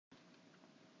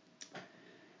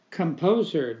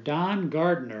Composer Don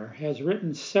Gardner has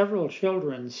written several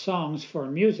children's songs for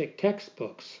music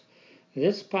textbooks.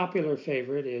 This popular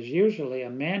favorite is usually a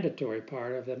mandatory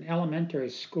part of an elementary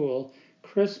school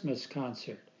Christmas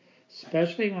concert,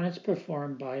 especially when it's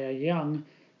performed by a young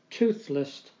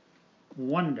toothless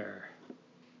wonder.